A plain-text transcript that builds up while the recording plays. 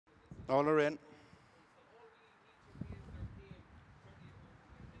All are in.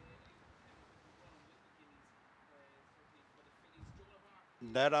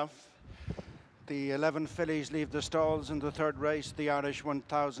 They're off. The 11 fillies leave the stalls in the third race. The Irish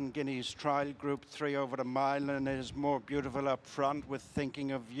 1000 Guineas Trial, Group 3 over the mile, and is more beautiful up front with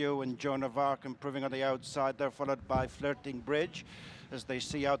Thinking of You and Joan of Arc improving on the outside. They're followed by Flirting Bridge as they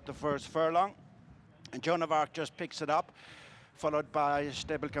see out the first furlong. And Joan of Arc just picks it up, followed by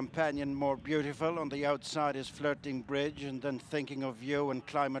Stable Companion, More Beautiful. On the outside is Flirting Bridge, and then Thinking of You and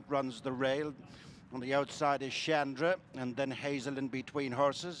Climate runs the rail. On the outside is Chandra, and then Hazel in between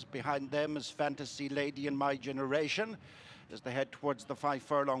horses. Behind them is Fantasy Lady and My Generation as they head towards the 5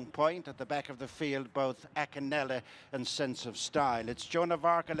 furlong point. At the back of the field, both Acanella and Sense of Style. It's Joan of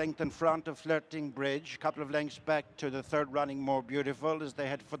Arc a length in front of Flirting Bridge, a couple of lengths back to the third running, More Beautiful, as they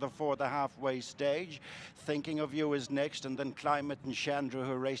head for the 4, the halfway stage. Thinking of You is next, and then Climate and Chandra,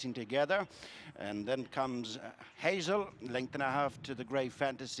 who are racing together. And then comes Hazel, length and a half to the grey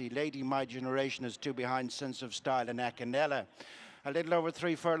Fantasy Lady. My Generation is 2 behind Sense of Style and Acanella. A little over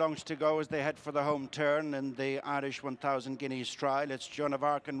 3 furlongs to go as they head for the home turn in the Irish 1000 Guineas Trial. It's Joan of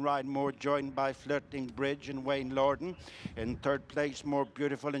Arc and Ryan Moore, joined by Flirting Bridge and Wayne Lorden. In third place, More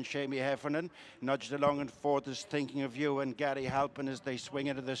Beautiful and Shamie Heffernan. Nudged along in fourth is Thinking of You and Gary Halpin as they swing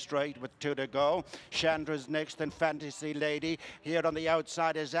into the straight with 2 to go. Chandra's next and Fantasy Lady. Here on the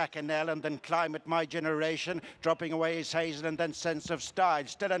outside is Acanel, and then Climate, My Generation. Dropping away is Hazel, and then Sense of Style.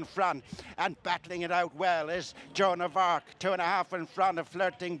 Still in front and battling it out well is Joan of Arc. 2.5 in front of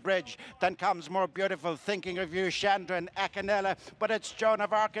Flirting Bridge. Then comes More Beautiful, Thinking of You, Chandra and Acanella. But it's Joan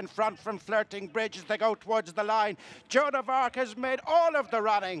of Arc in front from Flirting Bridge as they go towards the line. Joan of Arc has made all of the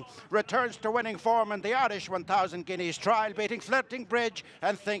running. Returns to winning form in the Irish 1000 Guineas Trial, beating Flirting Bridge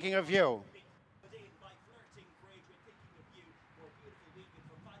and Thinking of You.